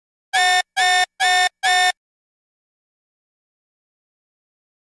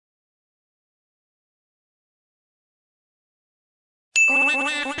Here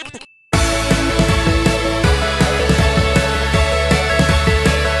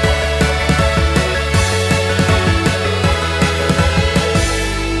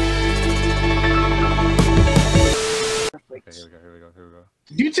we go.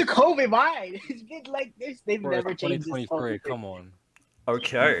 Due to COVID, why? It's been like this. They've Bro, never changed this. 2023, come on.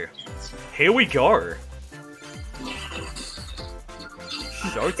 Okay, here we go.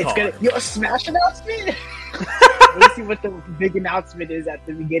 Showtime. It's gonna yo a Smash announcement. Let's see what the big announcement is at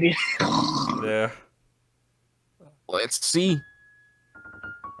the beginning. Yeah. Let's see.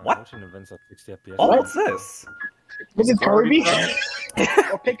 What? I'm watching events at 60 FPS. Oh, what's this? Was it Kirby?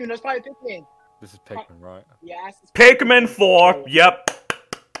 Or Pikmin? That's probably Pikmin. This is Pikmin, right? Yes. Pikmin 4. Yep.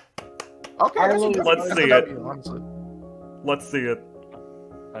 Okay, Let's see it. Let's see it.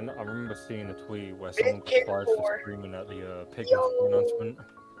 I remember seeing a tweet where someone got Pikmin fired 4. for screaming at the Pikmin 4 announcement.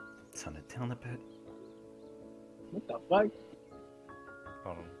 Turn it down a bit. What the fuck?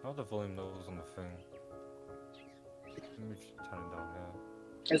 Hold on, how the volume levels on the thing? Let me just turn it down here.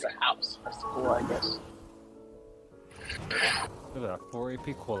 It's a house. That's cool, I guess. Look at that, 4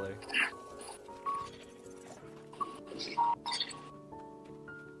 AP quality.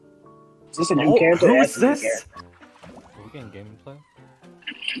 Is this a new character? Who That's is a new this? character. Are we getting gameplay?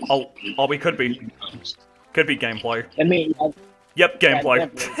 Oh, we could be. Could be gameplay. I mean, Yep,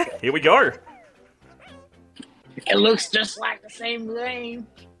 gameplay. Here we go. it looks just like the same game.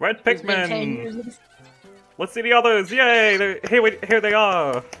 Red It's been 10 Pikmin. years. Let's see the others. Yay! Here they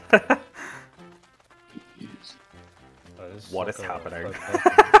are. What is happening?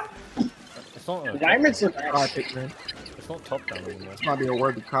 It's not a Diamonds are Pikmin. It's not top down anymore. This might be a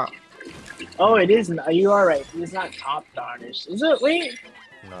word to cop. Oh, it is. You are right. It's not top downish. Is it? Wait.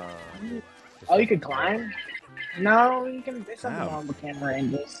 Nah. Oh, you can climb? No, you can. There's something Wow. wrong with camera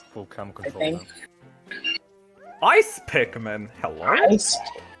angles. Full cam I control think. now. Ice Pikmin. Hello?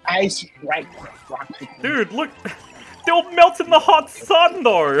 Ice, right, rock. Dude, look. They'll melt in the hot sun,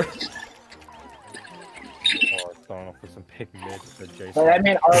 though. Oh, starting off with some Pikmin adjacent. So that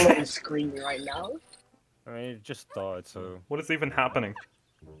man Arlo is screaming right now. I mean, it just started, so... What is even happening?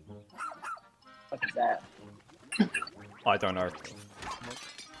 What is that? I don't know.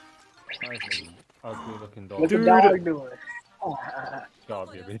 Nice and ugly looking dog. What's the Dude. dog doing? God,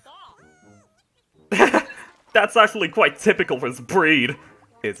 baby. That's actually quite typical for this breed.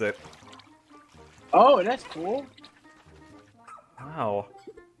 Is it? Oh, that's cool. Wow.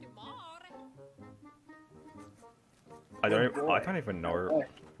 I don't even know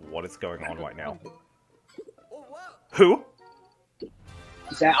what is going on right now. Who?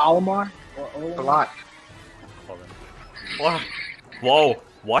 Is that Olimar? Or Olimar? A lot. Colin. What? Whoa.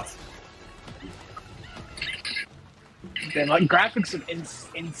 What? The like, graphics are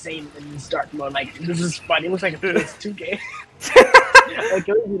insane in start mode. Like, this is fun. It looks like a PS2 game. Like, it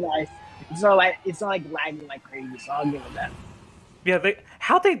would be nice. It's not like lagging like crazy, so I'll give it that. Yeah,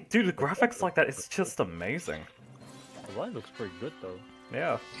 how they do the graphics like that is just amazing. The line looks pretty good, though.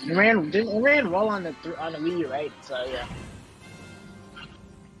 Yeah. It ran well on the Wii U, right? So yeah.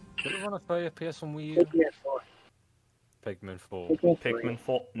 Did it run at 30 FPS on Wii U? Pikmin 4. Pikmin 4. Pikmin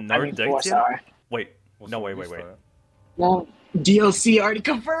 4. No I mean, date 4, yet? sorry. Wait. What's No, the wait. restart? No, DLC already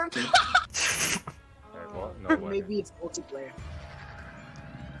confirmed. Wait, what? No way. Maybe it's multiplayer.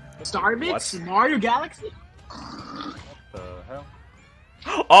 Starbits? Mario Galaxy? What the hell?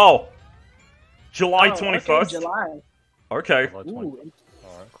 Oh! July Oh, 21st? Okay, July. Okay. July 20. Ooh,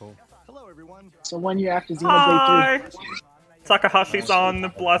 Alright, cool. Hello, everyone. so 1 year after Xenoblade Hi! Takahashi's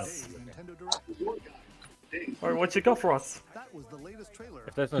on, bless. Alright, what you got for us? That was the latest trailer.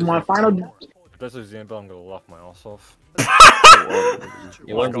 If there's no 3. My final if there's no Xenoblade, I'm gonna laugh my ass off.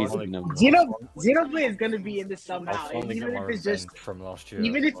 It won't be Xenoblade is gonna be in this I'll somehow. finally Even get my if it's just revenge from last year.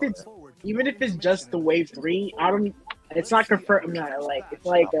 even if it's just the Wave 3, I don't. It's not confirmed. No, like it's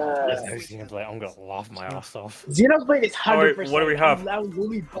like Xenoblade, I'm gonna laugh my ass off. Xenoblade is 100%. Alright, what do we have? I'm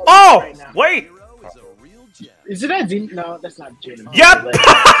really bummed Oh! right now. Wait! Is it a Xen? No, that's not Xenoblade. Yep!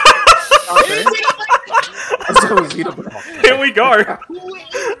 Here we go!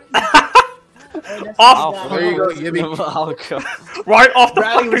 Off! There you go, Yibby. Right off the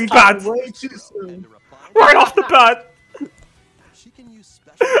Bradley was fucking bat! talking way too soon. Right off the bat! She can use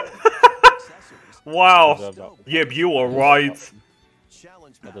special accessories. Wow. Yep, you were right.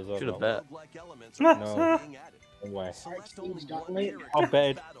 Challenge I deserve Should've that. bet. like elements No. being added. No way. Select Stage only gauntlet. How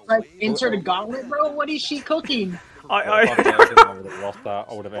bad? Like insert a gauntlet, bro. What is she cooking? I would have lost that.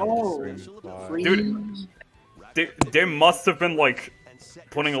 I would have ended Oh. the stream. Like, Free. Dude, they must have been, like,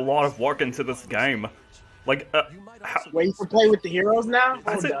 putting a lot of work into this game. Like, Wait for play with the heroes now.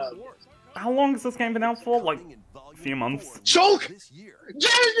 Has Hold it- up. how long has this game been out for? Like, Few months. Choke! This year.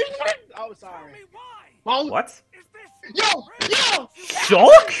 Oh, sorry. Oh, What? Yo! Yo!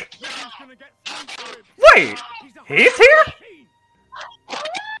 Shulk? Wait, he's here?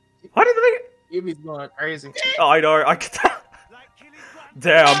 How did they? Gibby's going crazy. Oh, I know. I could tell.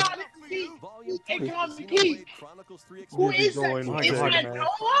 Damn. God, it's on Pete. Who is that? going Is hard, that man.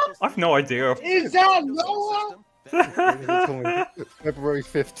 Noah? I've no idea. Is that Noah? It's only February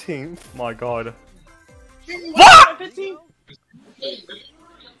 15th. My God. What?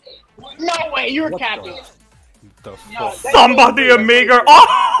 No way, you're What capping. The No, fuck? that's Somebody way amigo.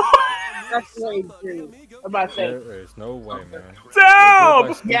 Oh! That's way serious. I'm about to say. There is no way, man.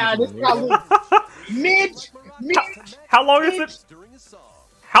 Damn! Yeah, this probably mid. How long is it?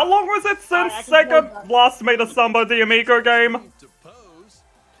 How long was it since Sega last made a Samba de Amigo game?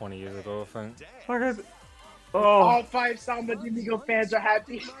 20 years ago, I think. Fucking. All Oh, 5 Samba de Amigo fans are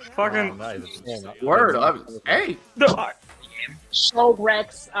happy. fucking. That is insane. Word. Hey. No, I, Show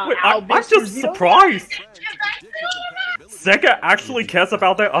Rex. wait, I'm just surprised. Sega actually cares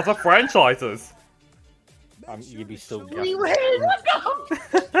about their other franchises. You'd be so We gassed. win.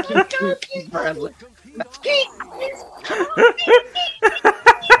 Let's go. Bradley.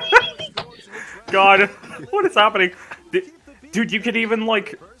 God, what is happening? Dude, you can even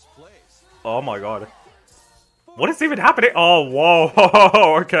like. Oh my God. What is even happening? Oh,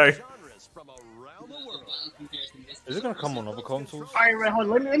 whoa. Okay. Is it gonna come on other consoles? Alright, right, hold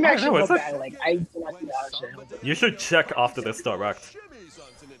on. Let me I actually don't know, go is it? back. Like, I did not see that shit. You should check after this direct.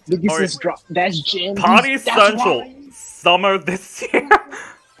 Look at Alright. this drop. That's Jim. Party That's Central, Ryan. summer this year.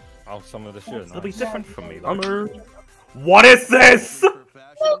 Oh, some of the shit. It'll be Nice. different from me. Though. What is this?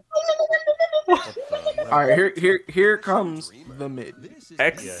 All right, here comes the mid.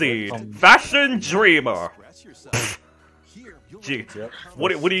 Exceed, Fashion Dreamer. Gee, Yep.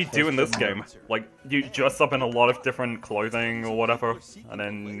 what do you do in this game? Like, you dress up in a lot of different clothing or whatever, and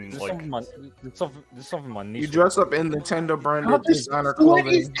then There's like, something my niece. You dress up in Nintendo branded What is- designer what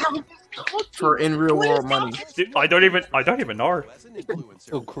is clothing cooking? for in real What is world money. dude, I don't even know.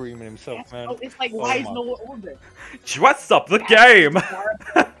 Still creaming himself, man. Oh, it's like, Oh why is my. Noah older? Dress up the game.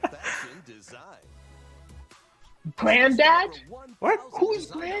 Granddad? What? Who's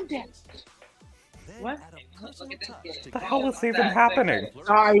Granddad? What? The hell is even happening?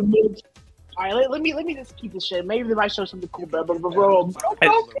 Sorry, Mitch. Alright, let me just keep this shit. Maybe they might show something cool, but bro.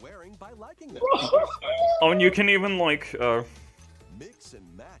 Oh, and you can even like, Mix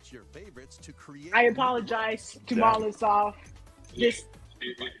and match your favorites to create. I apologize to Molotov.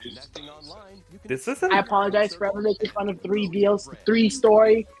 Connecting online, you can this isn't. I apologize for ever making fun of 3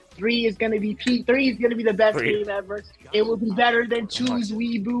 story. 3 is gonna be P. 3 is gonna be the best 3. game ever. It will be better than 2's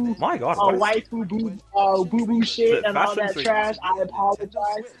Weeboo, My God, what is- waifu boo boo shit The and all fashion that freak. trash. I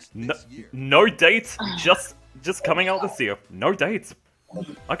apologize. No dates, just coming out this year. No dates.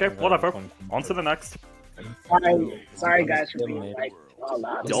 Okay, whatever. On to the next. Sorry guys for being like all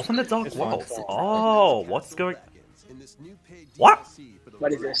loud. Delve in the Dark Worlds. Oh, what's going? in this new paid What? DLC for the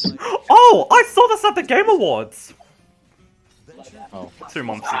What is this? Oh, I saw this at the Game Awards. Oh. 2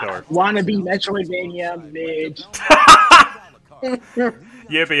 months ago. Wannabe Metroidvania mid.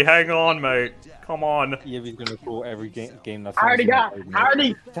 Yippee, hang on, mate. Come on. Yeah, he's gonna call every game that's. I already got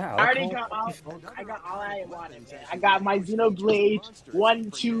all I wanted. I got my Xenoblade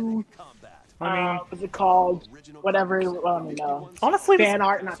 1, 2. I mean, What's it called? Whatever. No. honestly, Fan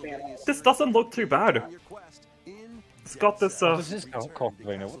art, not fan art. this doesn't look too bad. It's got this, This is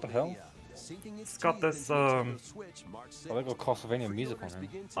Castlevania. What the hell? it's got this, Oh, they got Castlevania music on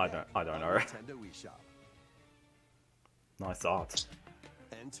it. I don't know. Nice art.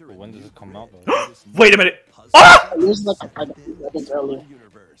 But when does it come out though? Wait a minute! Ah! It was like I think earlier.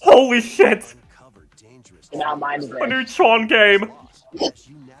 Holy shit! Now mine is A there. new Tron game!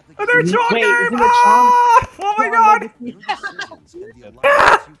 A new Tron Wait, game! isn't it Ah! Oh my god!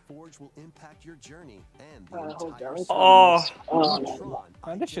 Oh,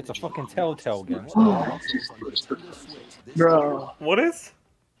 Man, this shit's a fucking Telltale game. What the hell? Bro. what is?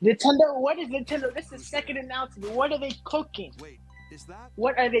 Nintendo, what is Nintendo? This is second announcement. What are they cooking?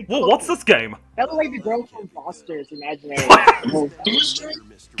 What are they cooking? Well, what's this game? That looks like the girl from Foster's Imaginary.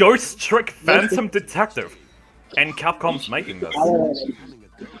 Ghost Trick Phantom Detective. And Capcom's making this.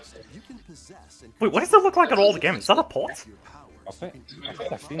 Wait, what does it look like in all the games? Is that a port? I think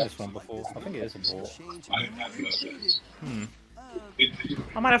I've seen this one before. I think it is a port.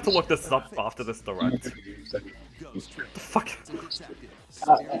 I might have to look this up after this direct. The fuck?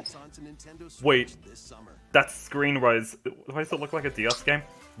 Wait, that screen rise. Why does it look like a DS game?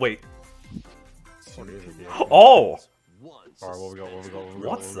 Wait. What is it? Yeah. Oh! Alright, what we got?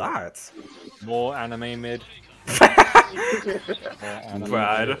 What's that? More anime mid.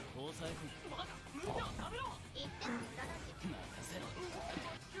 Brad.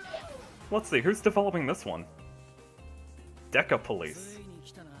 Let's see, who's developing this one? Deca Police.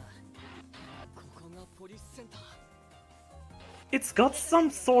 It's got some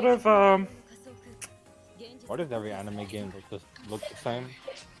sort of, Why does every anime game look the same?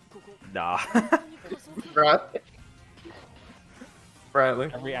 Nah. Bradley.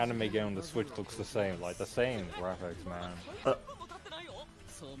 Every anime game on the Switch looks the same, like the same graphics, man. I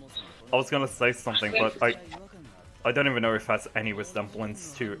was gonna say something, but I don't even know if that's any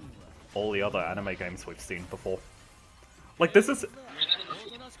resemblance to all the other anime games we've seen before. Like, this is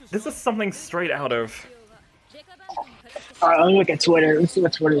something straight out of... Alright, let me look at Twitter. Let's see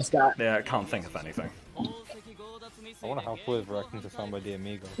what Twitter's got. Yeah, I can't think of anything. I wonder how Twitter's reacting to Samba de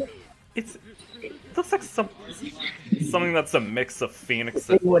Amigo. It looks like something that's a mix of Phoenix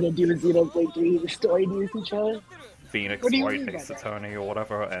They want to do a Xenoblade 3 the story news each other. Phoenix What do you Wright mean by Ace that? Attorney or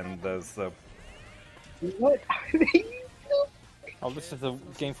whatever, and there's the... What? Oh, this is a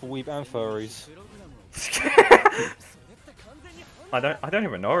game for weeb and furries. I don't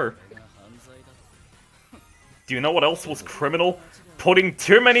even know. Do you know what else was criminal? Putting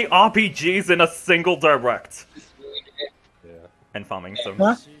too many RPGs in a single direct. Yeah. And farming some.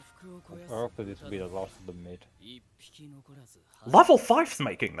 Huh? I hope that this will be the last of the mid. Level 5's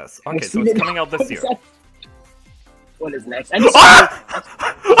making this. Okay, so it's coming out this year. What is next? I just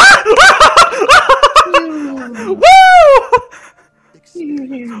Woo!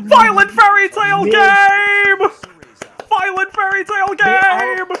 Violent Fairy Tale game! Violent Fairy Tale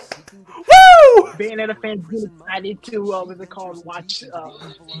game! Woo! Bayonetta fans really excited to what's it called? Watch.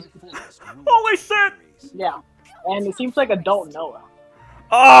 Holy shit! Yeah, and it seems like adult Noah.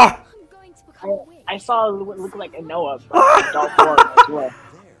 Ah! I saw what looked like a Noah, but adult form as well.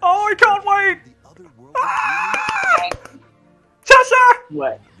 Oh, I can't wait! Ah! Cheshire!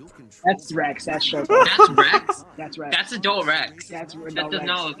 What? That's Rex. That's Shogun. That's Rex? That's Rex. That's adult Rex. That's That adult does Rex.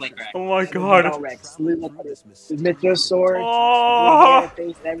 not look like Rex. Oh my Adult god. Rex. Look at this. The Mythos sword. Oh. Hair,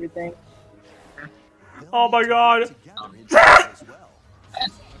 face, everything. Oh my god.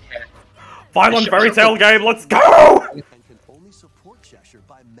 Violent Fairy Tale game, let's go! And can only support Cheshire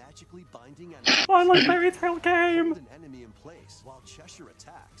by magically binding an Violent Fairy Tale game! enemy in place while Cheshire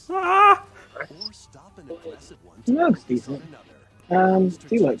attacks, Ah! or stop an aggressive one He looks decent. another.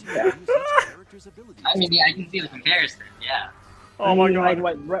 He looks bad. Character's ability I mean, yeah, I can see the comparison, yeah. Oh my Like god.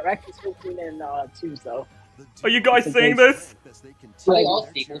 what Rex is 15 and 2, so. Are you guys seeing this? Are they all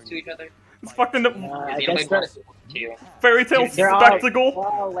sequels to each other? It's fucking I Is guess Xenoblade they're, 1 too? Fairy Tale they're all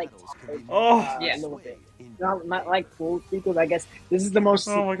spectacle! like Oh. Yeah. a little bit. Not like full sequels. I guess this is the most.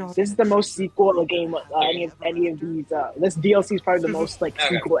 Oh my god. This is the most sequel game. Any of these. This DLC is probably the most like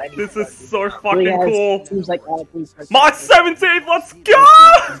Okay. sequel. Any This of is these. so Really fucking has- cool! Seems like all three. March 17th, let's go!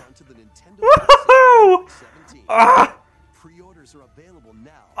 Woohoo! Ah! Pre-orders are available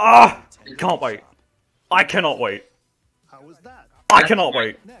now. Ah! Can't wait. I cannot wait. How was that? I cannot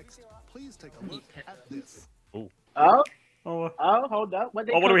wait. Next, please take a look at this. Oh, Oh, hold up. What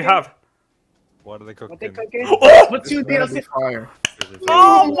they what do we cooking? have? What are they What they cooking? cooking? Oh! What's This two is gonna be DLC? fire.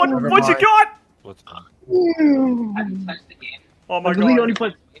 Oh, what you got? What's I haven't touched the game. Oh my I've only god.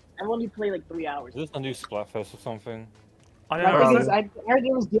 played. I've only played like 3 hours. Is this a new Splatfest or something? I I, don't know. think it's, I heard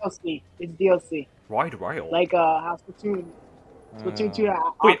it was DLC. It's DLC. Ride rail. Like how Splatoon 2 Wait, are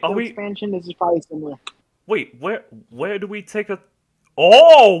Octo we- expansion. This is probably similar. Wait, where do we take a...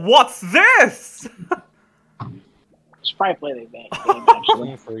 Oh, what's this? Should probably play the game actually.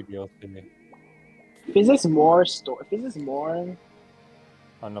 Game for DLC. Is this more store? Is this more?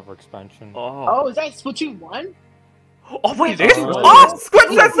 Another expansion. Oh, Oh, is that Splatoon 1? oh wait, this? Oh. Oh, Squid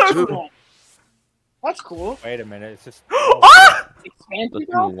System! That's cool. Wait a minute, it's just... Ah! Expansion Splatoon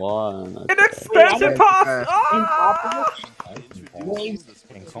though? 1. An Okay. expansion Wait, pass! In Ah! Waves.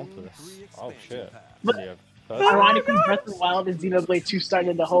 Encompass. Oh shit. But- Yeah. Ironically, Breath of the Wild and Xenoblade 2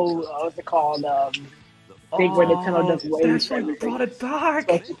 started the whole, what's it called, thing where Nintendo does waves for They everything. brought it back!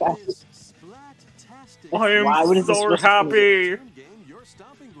 Splat-tastic. I Why am would it so just- happy! Game your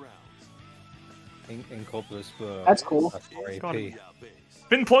stomping grounds. Encompass. That's cool. That's for God. AP.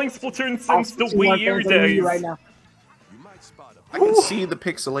 Been playing Splatoon since the Splatoon Wii 1 U fans on Wii U days. right now. You might spot a I can see the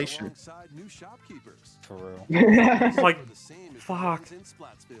pixelation. alongside new shopkeepers. For real. Like, The same as fuck. in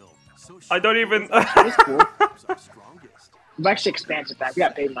Splatsville. So I don't even... It's cool. shopkeepers are strongest. I'm actually expansion pack. We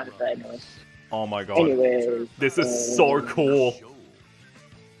got paid money for that anyway. Oh my god. Anyways, This is so cool.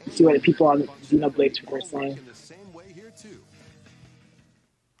 see what the people on Xenoblade 2 were saying. In the same way here too.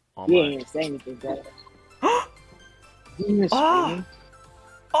 Oh He my... ain't even saying anything better. He was Ah! screaming.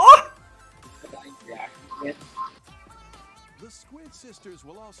 Oh! Yeah. The Squid Sisters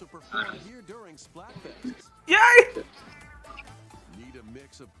will also perform here during Splatfest. Yay! Need a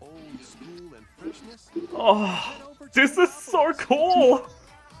mix of old school and freshness? Oh, this is so cool!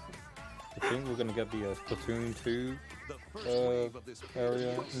 I think we're gonna get the Splatoon 2 The first wave of this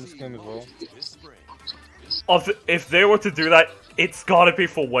area in this game as well. this spring. If they were to do that, it's gotta be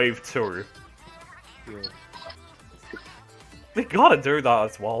for Wave 2. Yeah. They gotta do that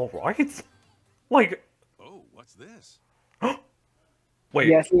as well, right? Like, Oh, what's this? wait,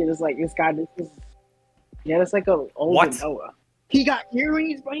 Yeah, see, it's like this guy. This is yeah, that's like a older What? Noah. He got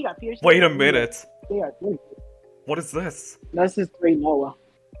earrings, bro. He got piercings. wait a minute. They are good. What is this? That's just 3 Noah.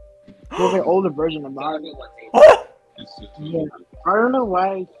 There's an older version of Mario. Oh! Yeah. I don't know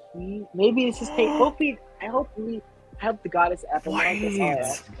why he. Maybe it's just take. Hopefully, I hope the goddess Apple. Wait,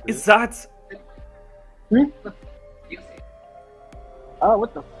 is that... Oh,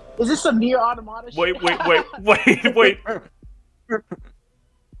 what the? Is this some near automata shit? Wait.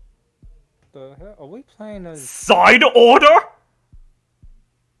 The hell? Are we playing as... Side order?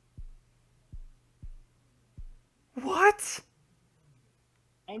 What?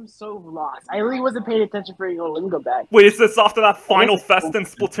 I'm so lost. I really wasn't paying attention for you. Let me go back. Wait, is this after that final fest in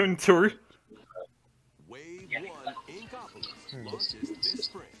Splatoon 2? Wave 1 Inkopolis launches this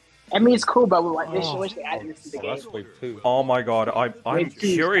spring. I mean, it's cool, but I wish they added this to the Oh, game. that's Wave 2. Oh my god, I'm Wait,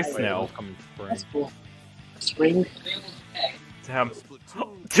 geez, curious wait. now. Coming spring. That's cool. Spring. Damn.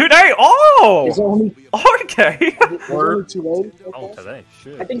 Splatoon Today? Oh! Is it only, Okay! is it only 2 waves? Oh, today.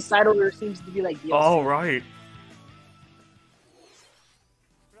 Shit. I think side order seems to be like DLC. Oh, right.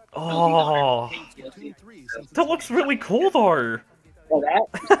 Oh, Splatoon 3 since that looks really cool though. Oh,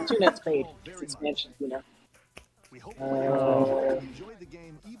 that? Two that's paid. It's expansion, you know. we hope Uh, you enjoy the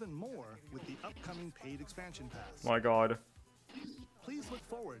game even more with the upcoming paid expansion pass. My god. Please look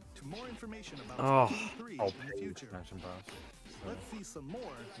forward to more information about Oh. Splatoon 3 Oh, in the future. expansion pass. Let's see some more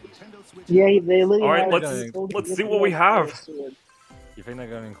Nintendo Switch. yeah, they literally. Alright, have let's see what we have. You think they're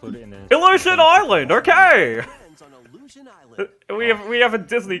gonna include it in the... Illusion Island, okay! Friends on Illusion Island. We have a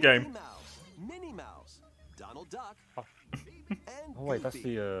Disney game. Mouse, Minnie Mouse, Donald Duck, Oh. and Oh wait, that's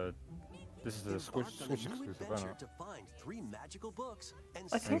Goofy. the this is the Embark Switch on a new exclusive, adventure isn't it? to find 3 magical books and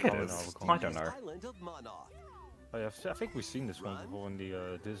I think it save is. on I don't know. Island of Monoth. Oh yeah, I think we've seen this one before in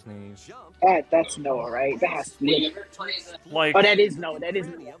the Disney. Jump That's Noah, right? That has to be. Like, Oh, that is Noah. That is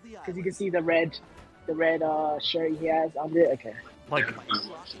journey Noah. of the Because you island. can see the red shirt he has on it. Okay. like, By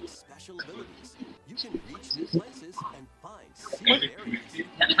unlocking special abilities, you can reach new places and find secret areas.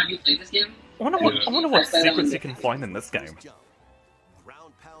 Have you played this game? I wonder what secrets you can find in this game. Jump.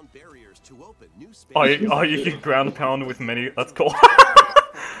 Ground pound barriers to open new Oh, spaces. you can ground pound with mini. That's cool.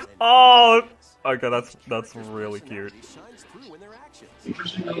 Oh, okay, that's really cute. Shines through in their actions. It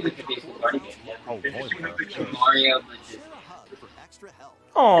could be a full party game. Yeah. Oh boy, yeah. Mario, but just... Share a hub for extra help.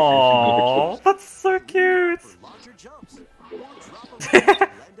 Oh, that's so cute. For larger jumps. Drop a line to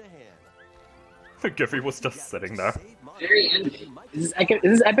lend a hand. Giffy was just sitting there. Save money. Very envy. Is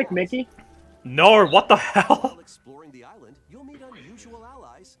this Epic Mickey? No, what the hell? While exploring the island, you'll meet unusual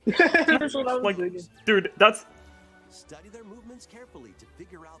allies. That's what I was Like, thinking. dude, that's... Study their movements carefully to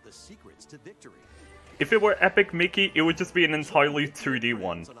figure out the secrets to victory. If it were Epic Mickey, it would just be an entirely 2D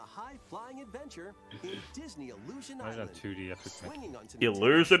one. On a high-flying adventure in Disney Illusion I got Island. 2D epic Mickey. Swinging onto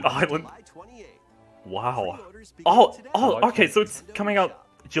Illusion Nintendo Switch Island? July 28th. Wow. Pre-orders begin Oh, today. oh, okay, so it's coming out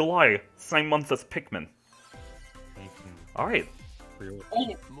July, same month as Pikmin. Alright.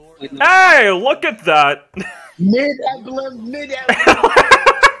 More Hey, look at that! Mid emblem.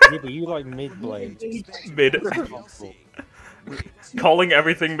 Yeah, but you like mid-blade. Mid. DLC. Calling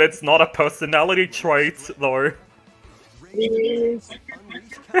everything mid's not a personality trait, though. Yes. Unleash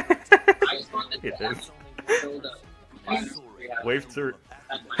characters. I just want the It is. build up. Wave 2.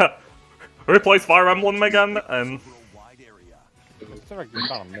 Replace Fire Emblem again, and For a wide area. It's like you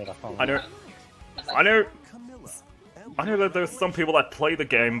found mid, I can't I know, Camilla, I know that there's some people that play the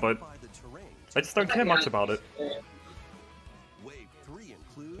game, but by the terrain. I just don't care much about it. Wave 3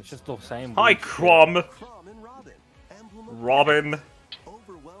 includes It's just the same. Hi, weird shit. Crom! Crom and Robin. Emblem of Robin.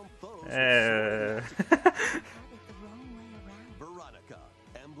 Overwhelm foes. Eh. Veronica.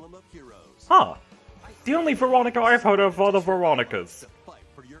 Emblem of heroes. Huh. The only Veronica I've heard of are the Veronicas. To fight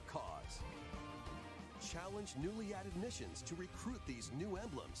for your cause. Challenge newly added missions to recruit these new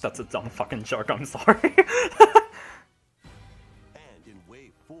emblems. That's a dumb fucking joke, I'm sorry. And in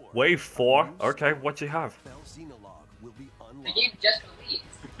Wave 4, Wave 4? Okay, what you have? Bell Xenologue will be The unlocked. game just released.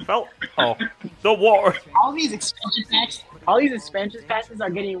 Well, oh, the war. All these expansion packs are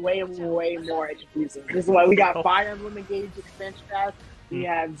getting way more confusing. This is why we got Fire Emblem Engage expansion pass, We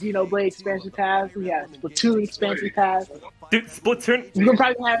have Xenoblade expansion pass. We have Splatoon expansion pass. Dude, Splatoon We can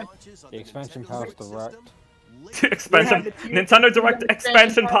probably have The expansion pass direct. expansion, We have the two- Nintendo Direct we have the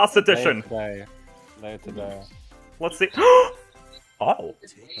expansion expansion pass pass. edition. Later today. Let's see. Oh,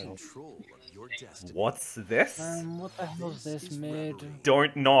 Take control of your destiny. what's this? What the hell is this mid?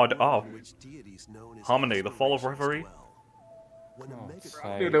 Don't nod. Oh, Which deities known as Harmony, the Fall of inspirations Reverie. dwell. When a Oh, mega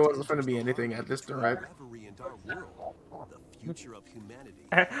sake. Dude, there wasn't going to be anything at this direct. reverie in our world, the future of humanity.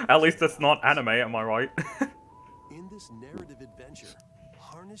 At least it's not anime, am I right? In this narrative adventure,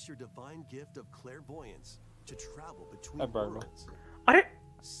 harness your divine gift of clairvoyance to travel between burned me. worlds. I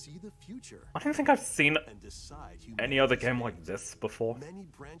See the future don't think I've seen and decide any other humanity's game fate. like this before. Many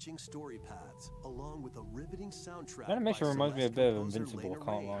branching story paths, along with a riveting soundtrack. The animation by reminds me a Celeste bit of composer Invincible, Lena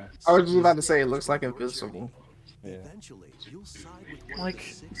can't Ray. lie. I was just about to say it looks like Invincible. Yeah. Eventually, you'll side with one Like- of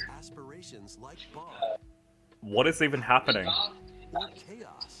the 6 aspirations like Bob What is even happening? or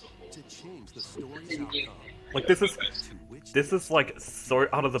Chaos to change the story's outcome. Like this is To which like so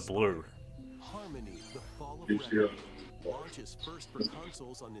out of the blue. Harmony, the Fall of Reverie, launches first for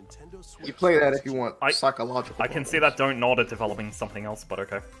consoles on Nintendo Switch. You play that if you want I- psychological. I can see that Don't Nod are developing something else, but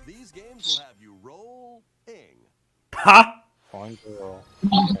okay. These games will have you rolling. Ha! Fine girl.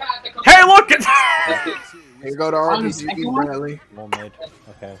 Hey, look! It's Here you go to RPG, Bradley. More mid.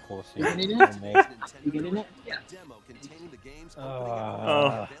 Okay, of course. Yeah. getting More it? mid. You getting it? Demo containing the game's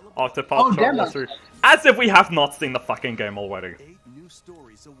Octopath Oh, Traveler demo. 2. As if we have not seen the fucking game already. 8 new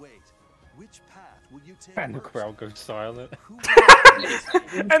stories await. Which path will you take? And the first? crowd goes silent. Who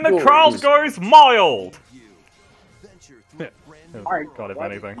And the crowd goes mild! you? Venture through a brand new Alright, world. God, if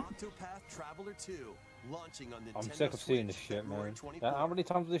anything. Octopath Traveler 2, launching on I'm Nintendo sick of seeing this Switch shit, man. February 24th. How many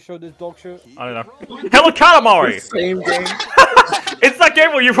times have they showed this dog shit? I don't know. Hello, Katamari! Same game. It's that game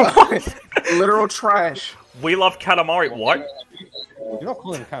where you Literal trash. We love Katamari. What? You're not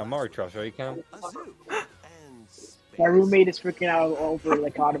calling Katamari trash, are you, Cam? A zoo and space. My roommate is freaking out over the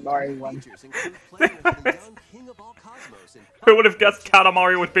Katamari one. Features include playing as the young king of all cosmos and Who would have guessed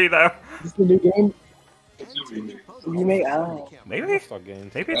Katamari would be there? Is this the new game? taking photos You may- with oh. camera. Maybe? Start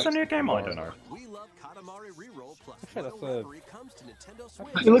games. Maybe it's a new game, I don't know. We love Katamari Reroll plus Okay, that's Royal a- Reverie comes to Nintendo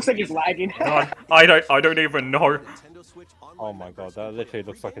Switch. It looks like it's lagging. God, I don't even know. Nintendo Switch Online Oh my god, that literally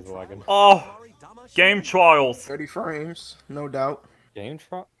looks like it's lagging. Oh, game trials. 30 frames, no doubt. Game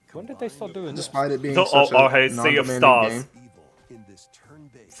trap? When did they start doing this? Despite it being So- such oh, a hey, Sea of non-demanding Stars. game. Evil in this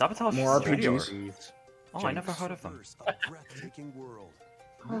turn-based Sabotage More Studio. RPGs. Oh, I never heard of them. verse of breathtaking world.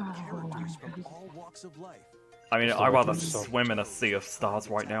 Meet characters from all walks of life. I mean, So I'd rather much stuff. swim in a sea of stars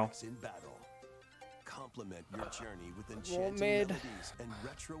right now. In battle. Complement your journey with Well, enchanting mid. melodies and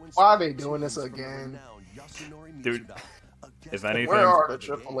retro Why are they doing this inspirations from the again? renowned Yasunori Dude, Mitsuda, a if guest anything- Where are the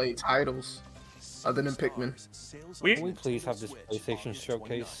AAA titles? Other than Pikmin. Sails We- on Can we please have this Switch PlayStation August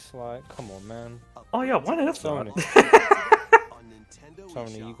showcase? Like, come on, man. 29th. Oh yeah, when is Sony. that? On Nintendo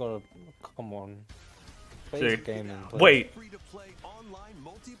Sony, you eShop. gotta, come on. Play Dude, the game and play. Wait, Free-to-play online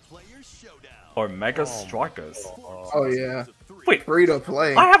multiplayer showdown. or Mega Oh. Strikers? Oh yeah. Wait, Free to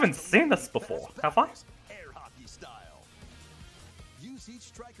play. I haven't seen this before, have I? Air hockey style. Use each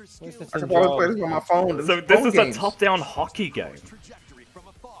striker's Where's skills the I can always play this on my phone. So It's this phone is games. a top-down hockey game. trajectory from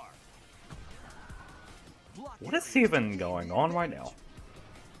afar. Block What is even going on right now?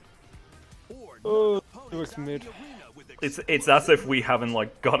 or Oh, knock it opponents looks out of mid. the arena with It's as if we haven't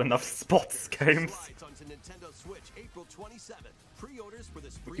like got enough sports games. rights onto Nintendo Switch April 27th. Pre-orders for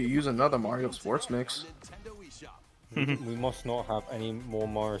this We could use another Mario Sports Mix. on Nintendo eShop. We must not have any more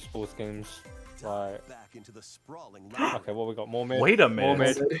Mario sports games. Like, Back into the sprawling okay, what we got? More mid? Wait a More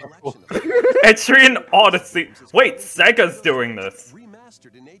minute. mid. Etrian Odyssey. Wait, Sega's doing this.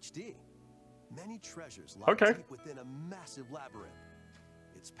 Remastered in HD. Many treasures lie Okay. deep within a massive labyrinth.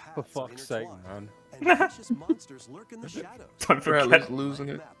 Its paths For are fuck's sake, intertwined, man. and vicious monsters lurk in the shadows. Don't Bradley's forget. losing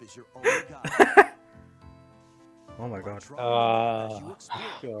it. Map is your only guide. Oh my god. As you explore,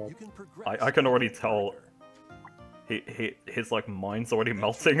 God. you can progress I can already tell further. his like mind's already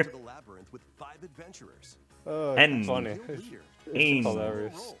melting. Enter the labyrinth with 5 adventurers. Oh, And- funny. Your leader Aim.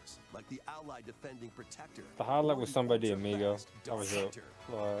 Hilarious. roles, like the Allied defending protector. The highlight was or somebody the Amigo. ultra-fast That was it. dissector.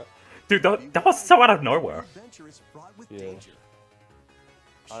 Like, Dude, that was so out of nowhere. The adventure is fraught with Yeah. danger.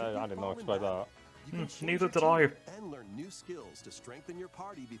 I Should you did not fall in expect battle, that. you can change neither your did I. team And learn new skills to strengthen your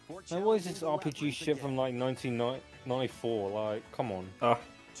party before Man, what is this challenging the RPG labyrinth shit from again. like 1994? Like, come on.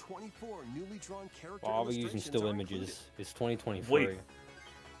 24 newly drawn character Why are we using illustrations still are images? included. It's 2023. Wait.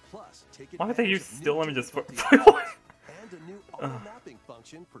 Plus, take Why would they advantage use of still new images for? difficulty and a new auto-mapping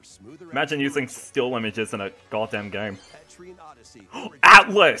function for smoother Imagine using exploration. still images in a goddamn game. Etrian Odyssey.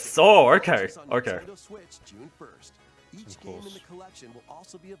 Atlas! Oh, okay, Launches on okay. Nintendo Switch June 1st. Each game in the collection will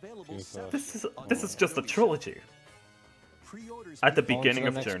also be available separately This is just a trilogy. Pre-orders At the begin beginning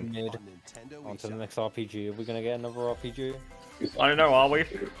of next June. mid. on Nintendo On to the eShop. next RPG. Are we gonna get another RPG? I don't know, are we?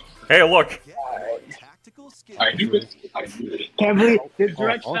 Hey, look! Get your tactical skills. I do it. Can't believe the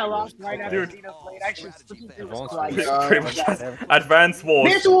direct oh, fell off right after dude. Xenoblade. Actually, Advanced like, Wars. Pretty much Advance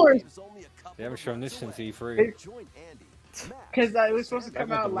Wars. Dance Wars! There's only a couple They haven't shown this since It- E3. Join Andy, Matt, Because it was supposed to come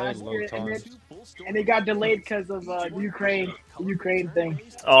That got out delayed last low year, times. and it got delayed because of the Ukraine thing.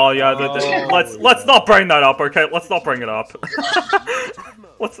 Oh yeah, let's not bring that up, okay? Let's not bring it up.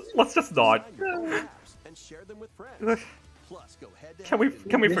 let's just not. and share them with friends. Plus, go head to Can we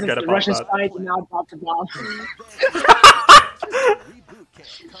This forget is about Russian that? spy now about to bomb. Reboot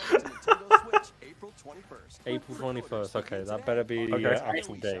camp comes to Nintendo Switch April 21st. April 21st. Okay, that better be the Okay.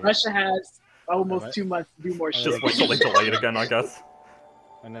 actual date. Russia has almost Alright. 2 months to do more shit. Just wait till they delay it again, I guess.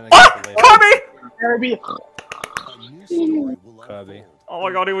 And then they Ah! get delayed. Kirby! Kirby, A new story will Kirby. unfold. Oh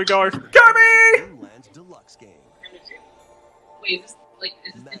my god, here we go. Kirby! Dreamland Deluxe game. Wait, is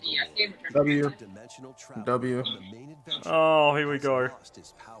this the DS game? W. Dimensional travel W. on the main adventure Oh, here we has go. lost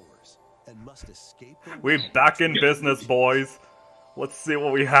his powers and must escape the We're world back in business, boys. Let's see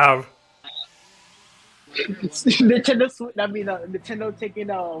what we have. Nintendo taking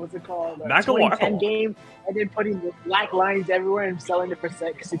what's it called? Macaroon. 2010 game and then putting the black lines everywhere and selling it for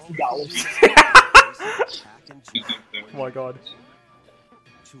 $60. Oh my god.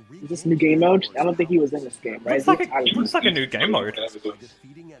 Is this new game mode? I don't think he was in this game, right? Looks like a new game mode.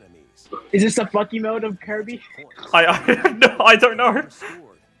 defeating enemies. Is this a fucky mode of Kirby? I don't know.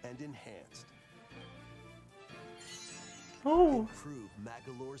 Restored and enhanced. Oh. Improve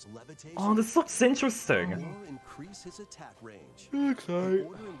Magalore's levitation. Oh, this looks interesting. Or increase his attack range. Okay. The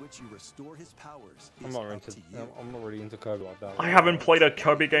order in which you restore his powers I'm is not up into. to you. I'm not really into Kirby like that. I haven't played a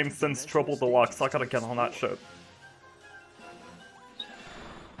Kirby game since Trouble Deluxe. I gotta get on that shit.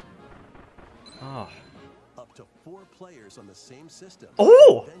 Ah. Up to 4 players on the same system.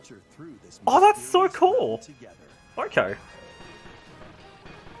 Oh! Venture through this Oh, that's so mysterious cool. world together. Okay.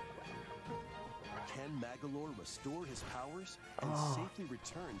 Can Magalore restore his powers and Oh. safely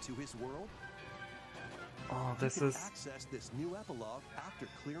return to his world? Oh, You this can is. access this new epilogue after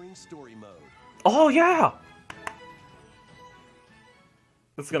clearing story mode. Oh yeah.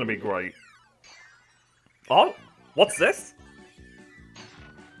 This is gonna be great. Oh, what's this?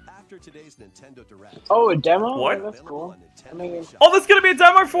 After today's Nintendo Direct. Oh, a demo? What? Oh, that's cool. I mean, Oh, there's gonna be a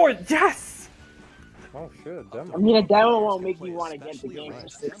demo for it. Yes. Oh shit, I demo. mean, a demo won't make you want to get the game for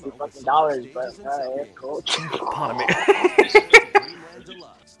 $60 fucking dollars, but that's cool. Pardon me. Dreamland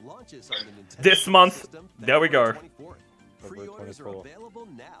Deluxe launches on the Nintendo This month. system There we go. February 24th. Pre-orders are 24th. available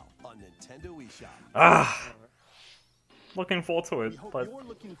now on Nintendo eShop. Ah. Looking forward to We it, hope but you're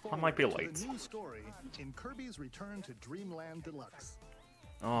looking I might be forward late. to the new story in Kirby's Return to Dreamland Deluxe.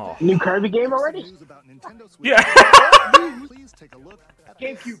 oh. New Kirby game already? News about Nintendo Switch. Yeah. Please take a look at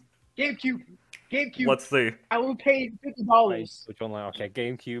GameCube. Let's see. I will pay Wait, $50. which one? Like, okay,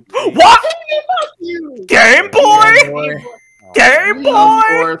 GameCube. What? Fuck you! Game Boy? Boy. Game Boy? Of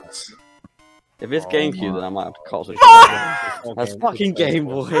course. If it's Oh GameCube, my. then I might have to call it. Okay, That's fucking Game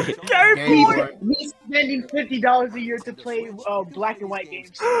Boy. Game Game Boy? Boy. Me spending $50 a year to play black and white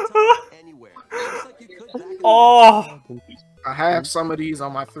games. Anywhere. Just like you could back in the Oh. I have some of these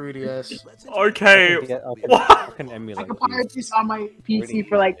on my 3DS. Let's Okay. I can emulate I can pirate these. this on my PC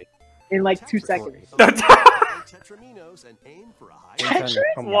for like in like 2 seconds. Tetraminos and aim for a high Tetris?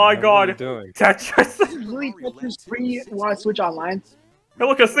 Come on, My man, what are you god. doing? Tetris. Really, Tetris free? Want to switch online? Hey,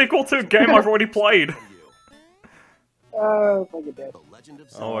 look, a sequel to a game I've already played. Fuck it, dead. The Legend of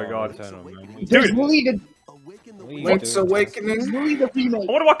Oh my Zelda god. Link's Eternal, man. Awakening. There's Dude. really the Awaken the What are you Wind. Link's doing? Awakening. really the remake.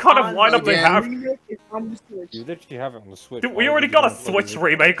 I wonder what kind of On lineup they the have. remake is on the Switch. You literally have it on the Switch. Dude, why we would already you got a wanna play Switch it?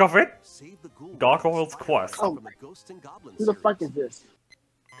 remake of it. Save the Ghoul Gargoyle's Lines. Quest. Oh. From the Ghosts and Goblins Who the series. fuck is this?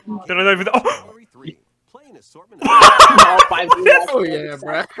 Did I even? Oh, February 3. Play an assortment of All 5 Oh yeah,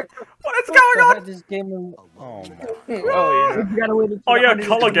 bruh. what is going on? Had this game in... Oh my. Oh yeah. You gotta wait until Oh yeah, 100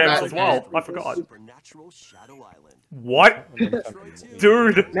 color games Back as well. again. I forgot. Supernatural Shadow Island. What? Metroid 2.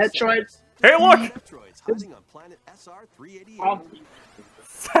 Dude. Metroid. Hey, look. Metroid's hiding on planet SR-388. Oh,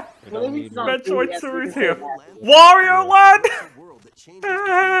 We don't need Well, one. Metroid yes, 2 we is can here. say that. Wario Land. It's a world that changes between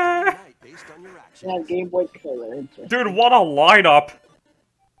day and night based on your actions. Yeah, Game Boy Color. Dude, what a lineup.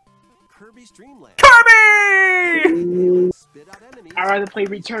 Kirby's Dreamland. Kirby! Spit out enemies. I'd rather play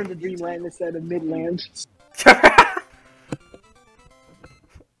Return to Dreamland instead of Midland.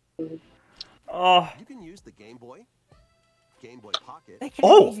 Oh, You can use the Game Boy, Game Boy Pocket. They can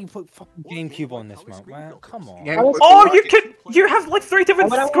Oh! easily put fucking GameCube on this, man. Wow, come on. Game oh, Boy you Pocket. You have like 3 different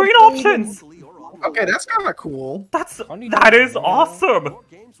Oh, but I screen want to play options. Locally or Okay, that's kind of cool. That is awesome. More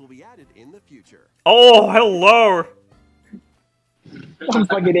games will be added in the future. Oh, hello. I'm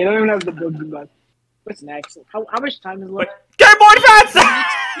fucking. They don't even have the book left. What's next? How much time is left? Game Boy Advance.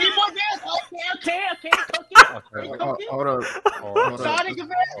 Game Boy Advance. Okay. Hold up. Hold up. Sonic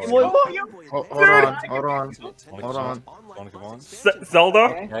Advance. Hold on. Sonic Advance. Zelda.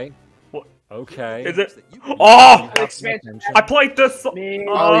 Okay. Okay. Is it? Oh, Expansion. I played this. Mid.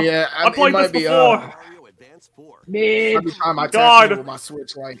 Oh yeah, I played this before. Mario Advance 4. Mid. Every time I God. tap in with my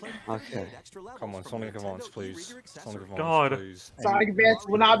Switch, like, Okay. Come on, Sonic Advance, please. Sonic Advance, God. please. Sonic Advance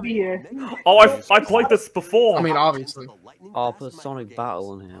will not be here. Oh, I played this before. I mean, obviously. I'll put Sonic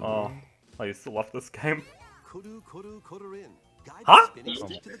Battle in here. Oh, I used to love this game. Guide Huh? spinning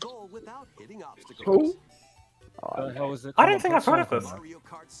stick to the goal without hitting obstacles. Who? What the hell is it? I didn't think I've heard of this. Mario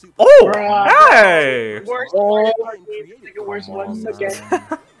Kart Super. Oh, Bruh. hey! Worst worst one. Okay.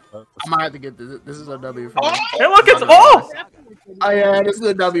 I might have to get this. This is a W for me. Hey, look, it's oh, Oh yeah, this is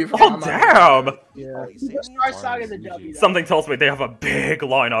a W for me. oh, damn! Yeah. Superstar Saga the W. Something tells me they have a big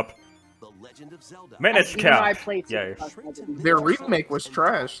lineup. The Legend of Zelda. Minish Even though I cap. played Yay. Superstar Saga. Their remake was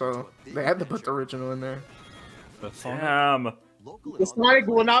trash, so they had to put the original in there. The Sonic? Damn. Local The Sonic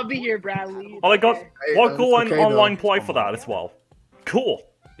will not be here, Bradley. Oh, they got Okay. Hey, local it's and okay, online though. play for that as well. Cool.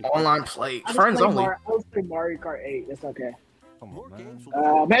 Online play, I was friends playing only. I was playing Mario Kart 8. It's okay. Come on, man.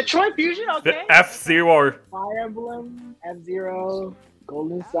 Metroid Fusion. Okay. The F-Zero. Fire Emblem, F-Zero,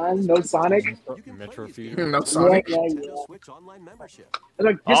 Golden Sun, no Sonic. Metro Fusion. No Sonic. Yeah. Nintendo Switch Online membership.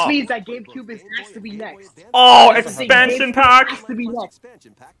 Look, this Oh. means that GameCube has to be next. Oh, That's the thing, expansion GameCube pack. has to be next.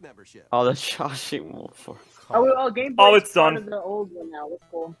 Expansion pack membership. Oh, they're charging more for. Game Boy. Oh, is it's part done. of the old one now. That's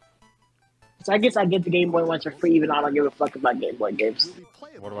cool. So I guess I get the Game Boy ones for free, even though I don't give a fuck about Game Boy games.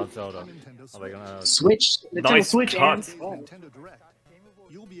 What about Zelda? Are they gonna? Switch, Nintendo Nice Switch, cut. and Nintendo Direct.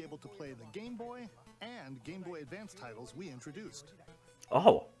 You'll be able to play the Game Boy and Game Boy Advance titles we introduced.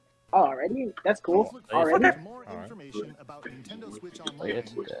 Oh. oh, already? That's cool. Look Already? for more information about Nintendo Switch Play Online it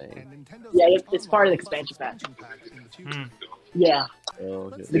today. and Nintendo Yeah, Switch it's part of the Online expansion pack. in the future. Yeah, Oh,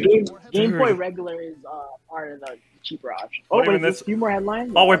 okay. the Game Boy regular is part of the cheaper option. Oh, What wait, even there's this- a few more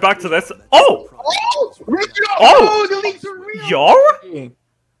headlines. Oh, we're back to this. Oh! Oh, Richard! Oh! Oh, the leaks are real. Yo?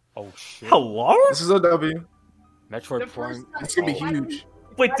 Oh shit. Hello? This is a W. Metroid The first Prime. It's gonna be huge.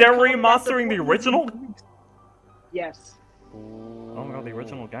 Wait, they're remastering the original? Yes. Oh my god, the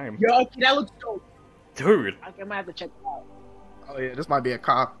original game. Yo, okay, that looks dope. Dude. I might have to check it out. Oh yeah, this might be a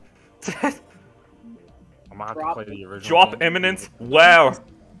cop. I might have to Drop- play the original. Drop game. imminent. Wow.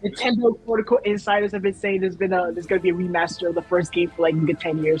 Nintendo protocol insiders have been saying there's gonna be a remaster of the first game for like a good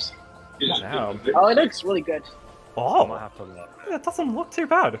 10 years. Damn. Oh, it looks really good. I might Oh, have to look. that doesn't look too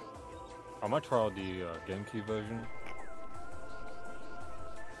bad. I might try out the GameCube version.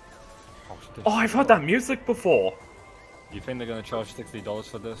 Oh, shit. Oh, I've heard that music before. You think they're gonna charge $60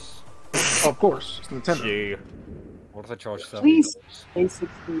 for this? Of course, it's Nintendo. Gee. What if they charge $70? Please pay 60.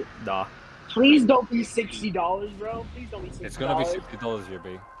 Nah. Please don't be $60, bro. Please don't be $60. It's gonna be $60,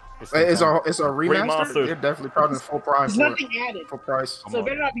 UB. It's Nintendo. a remaster. Remastered. They're definitely charging full price. There's For it. nothing added. Full price. So it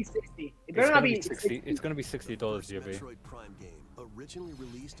better not be 60. It It's better gonna not be be 60. It's gonna be $60, UB. Metroid Prime game, originally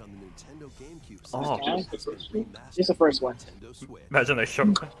released on the Nintendo GameCube Oh. system. Just the first one. Nintendo Switch. Imagine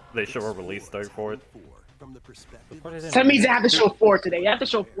they show a release date for it. From the perspective, Put it in. That means they have to show 4 today. You have to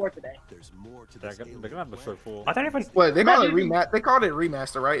show 4 today. there's more to They're this gonna have to show full. I don't even. What they call it Imagine- remaster? They called it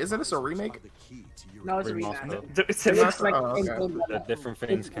remaster, right? Isn't this a remake? No, it's a Remaster. remaster. It's It looks like Oh, the same okay. thing, They're but different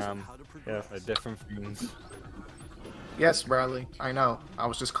things, Cam. Yeah. They're different things. Yes, Bradley. I know. I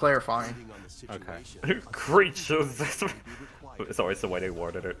was just clarifying. Okay. Creatures. It's always the way they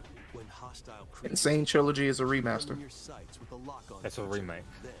worded it. Insane Trilogy is a remaster. It's a remake.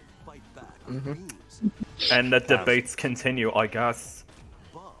 Mm-hmm. And the debates continue, I guess.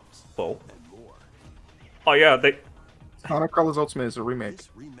 Well. Oh yeah, they. Sonic Colors Ultimate is a remake.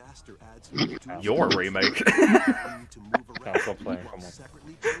 Your remake. Can't stop playing. Come on.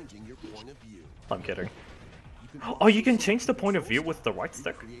 I'm kidding. Oh, you can change the point of view with the right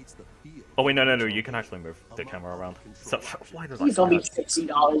stick. Oh wait, no. You can actually move the camera around. So why did I please say don't be that?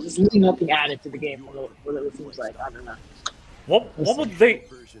 $60. There's really nothing added to the game. What it seems like. I don't know. What would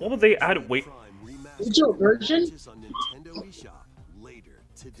they add? Wait, Digital version?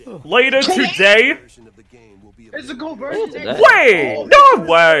 later today? Physical version? today? Wait, no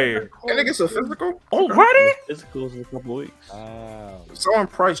way! And it gets a physical? Already? Physicals in a couple weeks. Someone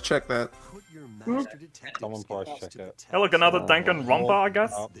price check that. Someone price check it. Hey, look, another Dangan Rumba, I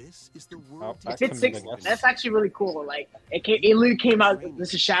guess. If it's 6, that's actually really cool. Like it literally came out.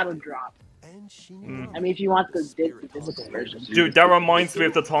 This is Shadow Drop. I mean, if you want the physical version. Dude, that reminds me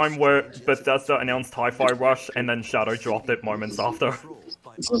of the time where Bethesda announced Hi-Fi Rush and then Shadow dropped it moments after.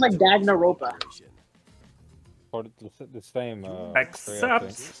 This was like Danganronpa. Or the same.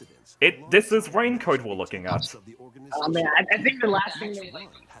 Except, this is Raincoat we're looking at. Oh man, I think the last thing they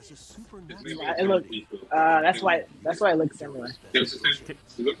yeah, it looked, that's why it looks similar.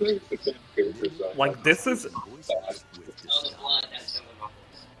 Like, this is...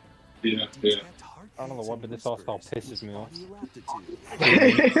 Yeah. I don't know what, but this all style pisses me off.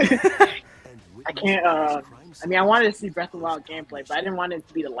 I can't, I mean, I wanted to see Breath of the Wild gameplay, but I didn't want it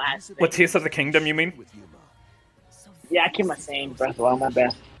to be the last thing. What, Tears of the Kingdom, you mean? Yeah, I keep my saying Breath of the Wild, my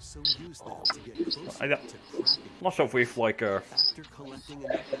bad. I'm not sure if we've, like, all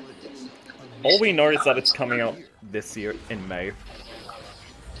we know is that it's coming out this year in May.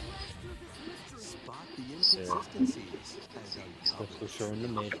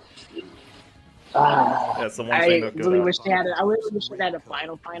 That's the one thing I really wish they had. I really wish they had a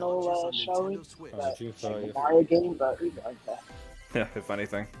final showing the Mario game, but we don't like that. Yeah, if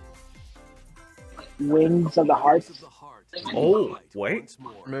anything. Wings of the Heart. Oh, wait.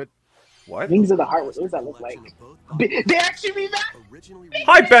 What? Wings of the Heart. What does that look like? They actually mean that?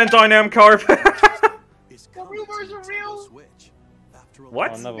 Hi, Bandai Namco! The rumors are real.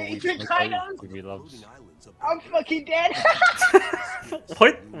 What? I'm fucking dead.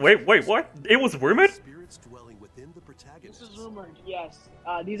 What? Wait, what? It was rumored? This is rumored, yes.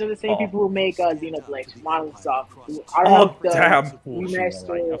 These are the same people who make Xenoblade, Monolith Soft. I don't know if the damn.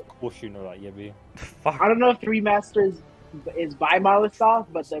 remaster. Of course you know that, yeah, B. Fuck. I don't know if the remaster is by Monolith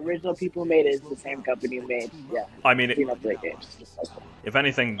Soft, but the original people who made it is the same company who made, I mean, Xenoblade games. if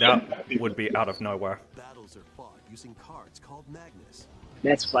anything, that would be out of nowhere.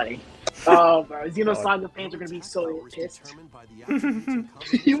 That's funny. Oh, bro, Xenosaga fans are gonna be so pissed.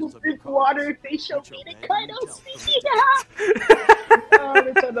 You will drink water if they show me the Kaido speaking. Oh,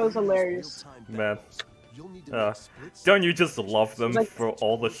 Nintendo's hilarious. Man. Don't you just love them for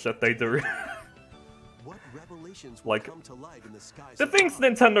all the shit they do? Like, the things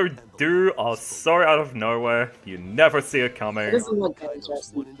Nintendo do are so out of nowhere, you never see it coming. This doesn't look that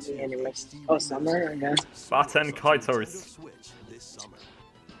interesting to me anyways. Oh, summer, I guess. Batten Kaitos.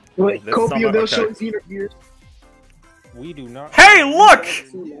 Wait, This Copio, summer, they'll okay. show Xenogears. We do not. Hey, look!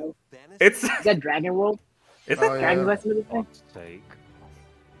 It's... Is that Dragon World? Is it? Oh, Dragon yeah. Quest anything? Sake.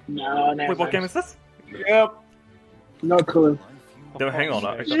 No, never Wait, what game is this? Yep. No clue. No, hang on.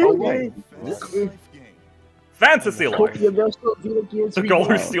 Oh, wait. Fantasy Life! Copio, they'll show Xenogears. The girl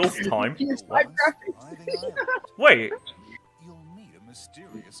who steals time. PS5 graphics. Wait, You'll meet a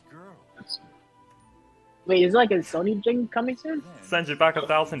mysterious girl. Wait, is it like a Sony thing coming soon? send you back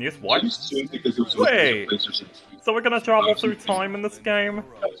 1,000 years? What? Wait! So we're gonna travel through time in this game?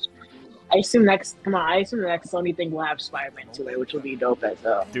 I assume the next Sony thing will have Spider-Man 2, which will be dope as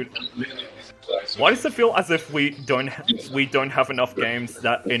hell. Dude, why does it feel as if we don't have enough games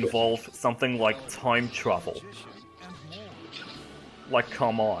that involve something like time travel? Like,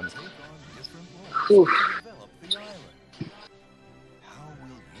 come on. Oof.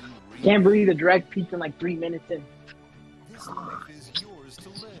 Can't believe the direct peaked in like 3 minutes in.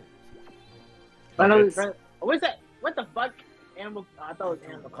 I know, what is that? What the fuck? Animal? I thought it was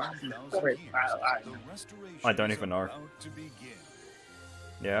Animal Crossing. Sorry. I don't even know.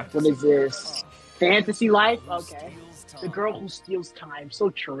 Yeah? What is this? Fantasy Life? Okay. The girl who steals time. So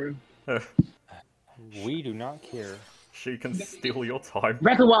true. We do not care. She can steal your time.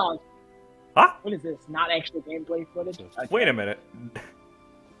 Breath of the Wild. Huh? What is this? Not actual gameplay footage? Okay. Wait a minute.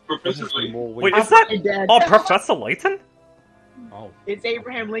 Wait, is I'm that... fucking dead. Oh, Professor Layton? Oh. It's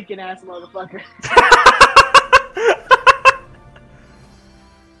Abraham Lincoln ass motherfucker.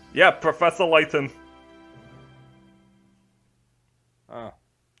 Yeah, Professor Layton. Oh.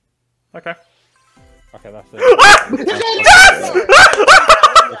 Okay. Okay, that's it.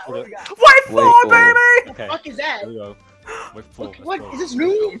 Wait for, baby! What the fuck is that? Here we go. Wait for, What is this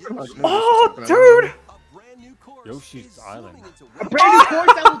new? Oh, dude! Yoshi's Island. A brand new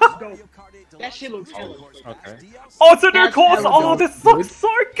course that looks dope. That shit looks killer. Okay. Oh, it's a new course! Oh, this looks so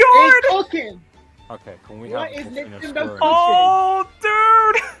good! It's cooking. Okay, can we What have is this in a Nintendo square? cooking? Oh,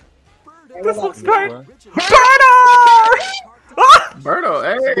 dude! Hey, This what looks up? great! Square? Birdo! Ah! Birdo,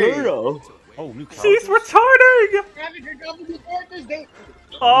 hey! Oh, new character. She's returning! Having your company characters, they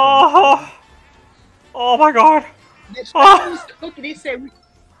Oh! Oh my god! was cooking. They said,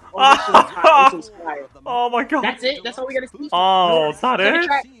 "Oh, this shit was hot. This was fire." Oh my god! That's it. That's all we gotta see. Oh, is that Second it?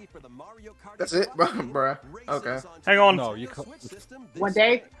 track. That's it, bruh. Okay. Hang on. No, you can't. One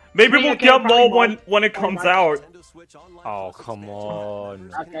day, Maybe Yeah, we'll okay, get more probably when it comes out. Switch Online Oh, Plus come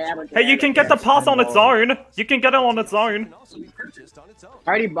expansion on. Okay, I don't Hey, you can get the pass on its own. You can get it on its own. can also be purchased on its own. I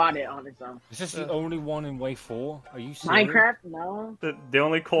already bought it on its own. Is this the only one in Wave 4? Are you serious? Minecraft? No. The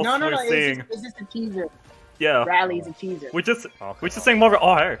only course No, we're seeing. it's just a teaser. Yeah. Rally's a teaser. We're just Okay. saying more.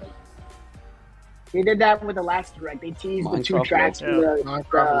 Oh, hey. They did that with the last direct. They teased the 2 Minecraft tracks for the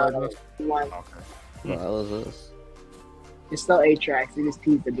Minecraft Legends. one. Okay. What the hell is this? It's still 8 tracks. They just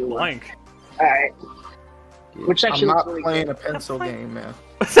teased the new one. Blank. Alright. Which I'm actually not looks really playing good. a pencil game, man.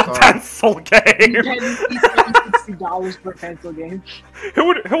 It's a pencil You game. can $60 per pencil game. Who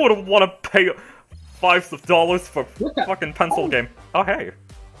would want to pay $5 for fucking pencil game? Oh, hey.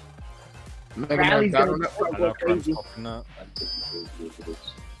 Mega Man Rally's Battle gonna Network. I go know Cramp's crazy. popping that.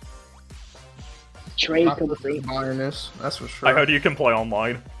 Trade Not complete. buying this, that's for sure. I heard you can play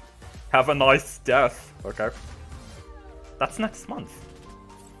online. Have a nice death. Okay. That's next month.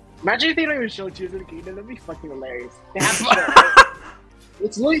 Imagine if they don't even show Tears of the Kingdom. That'd be fucking hilarious. They have to show it.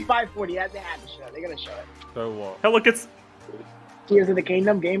 It's literally 540. They have to show it. They're gonna show it. So what? Hey, look, it's Tears of the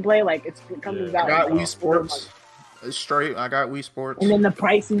Kingdom gameplay, like it comes Yeah. out. I got like, Wii Sports. It's straight. I got Wii Sports. And then the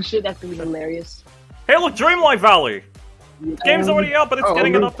pricing shit, that's gonna be hilarious. hey, look, Dreamlight Valley. Game's already out, but it's Oh,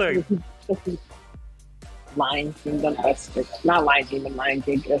 getting an okay. update. Lion Kingdom, that's not Lion Kingdom, Lion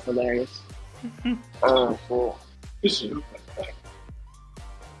King, that's hilarious. Oh, cool.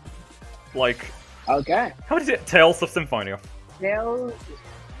 Like, Okay. how is it? Tales of Symphonia. Tails,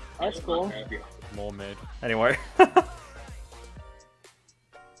 that's cool. More mid. Anyway.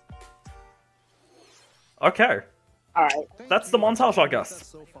 Okay, Alright. that's the montage, I guess.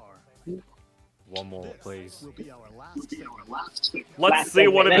 So far. One more, please. Will be our last. Let's Last see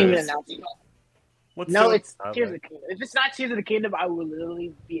what it segment, they is. didn't announce it. Let's No, see. it's Tears of the Kingdom. If it's not Tears of the Kingdom, I will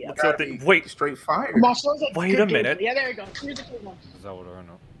literally be. Let's see what the- wait, Straight fire. Come on, show us Wait good a minute. gameplay. Yeah, there you go. Tears of the Kingdom. Zelda or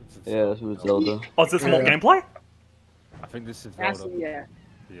not? Yeah, that's with Zelda. oh, is this more Yeah. gameplay? I think this is That's, Zelda. yeah.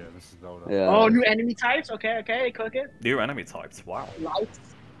 Yeah, this is Zelda. Yeah. Oh, new enemy types. Okay, okay, cook it. New enemy types, wow. Lights.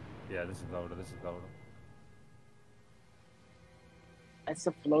 Yeah, this is Zelda. This is Zelda. That's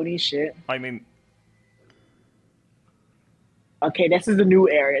some floaty shit. I mean, Okay, this is a new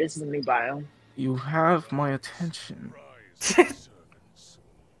area. This is a new biome. You have my attention.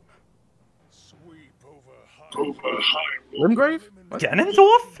 Limgrave? What?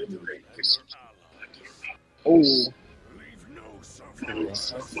 Ganondorf? Oh,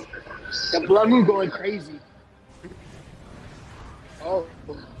 the blood moon going crazy. Oh,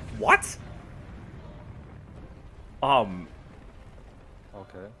 What? Okay.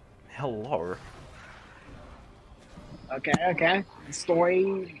 Hello. okay, okay. The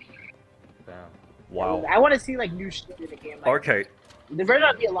story. Damn. Wow. I want to see like new shit in the game. Like, Okay, there better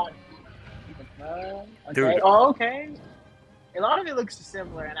not be a lot. Okay. Dude. Oh, okay. A lot of it looks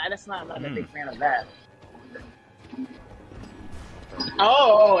similar, and I'm not a Hmm. big fan of that.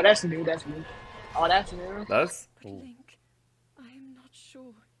 Oh, that's new. That's new. Oh, that's new. that's... Link, I am not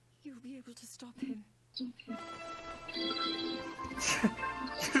sure you'll be able to stop him.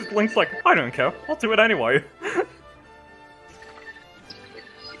 Link's like, I don't care, I'll do it anyway.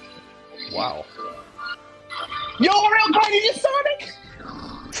 Wow. Yo, real party, you Sonic.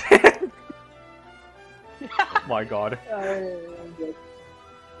 My god.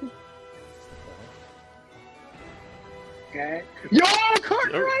 Okay. Yo,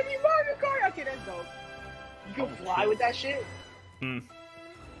 Kart, Yo. Mario Kart. Okay, that's dope. You can fly with that shit. Hmm.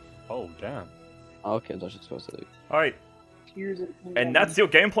 Oh, damn. Okay, that's what you're supposed to do. Alright, Tears of the Kingdom. and that's your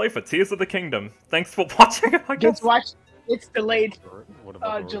gameplay for Tears of the Kingdom. Thanks for watching, I guess. Just watch. It's delayed. What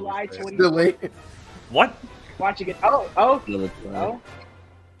about the July release date? 20. Still late. What? Watch again. Oh, oh, Another try. oh.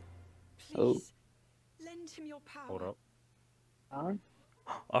 Oh. Please, lend him your power. Hold up.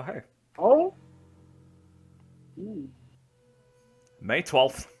 Oh, hey. Oh. Ooh. May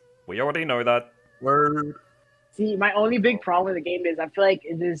 12th. We already know that. Word. See, my only big problem with the game is I feel like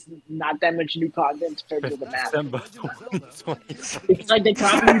there's not that much new content compared to the map. December 2020. It's like they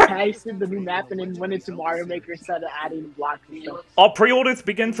copy and pasted the new map and then went into Mario Maker instead of adding blocks and stuff. Our pre-orders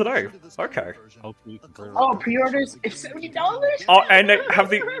begin today. Okay. Hopefully you can put it Oh, on. pre-orders is $70. Oh, and they have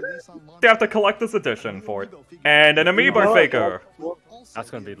the collector's edition for it. And an amiibo Oh, figure. That's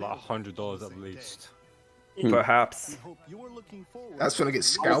gonna be like $100 at least. Perhaps. That's gonna get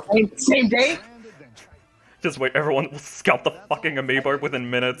scalped. Same day. Just wait, everyone will scalp the fucking amiibo within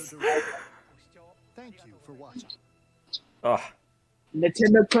minutes. Thank you for watching. Ugh.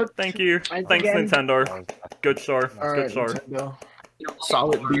 Nintendo cooked. Thank you. Once Thanks, again. Nintendo. Good show. All Good right, show. Nintendo.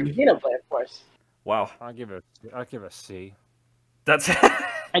 Solid B. Xenoblade, of course. Wow. I give it a C. That's.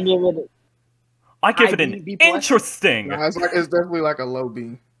 I give it. I give it an B plus. interesting. Nah, it's definitely like a low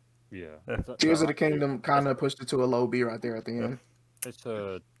B. Yeah. Tears of the Kingdom kind of pushed it to a low B right there at the end. It's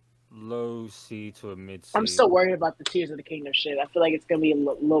a low C to a mid C. I'm still worried about the Tears of the Kingdom shit. I feel like it's gonna be a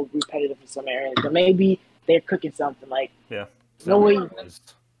little repetitive in some areas, but maybe they're cooking something like. Yeah. No way. This-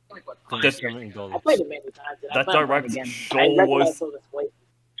 I played it many times. And That I plan on playing direct again. sure I recognize was- some of this voice,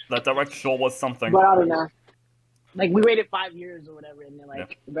 That direct sure was something. but I don't know. Like we waited 5 years or whatever, and then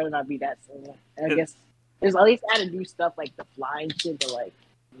like it better not be that soon. And I guess there's at least added new stuff like the flying shit, but like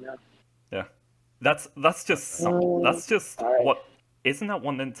you know. Yeah. That's just that's just alright. what isn't that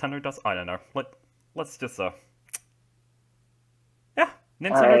what Nintendo does? I don't know. Let's just yeah,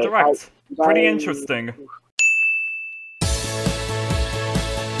 Nintendo Alright, Direct. Pretty bye. interesting.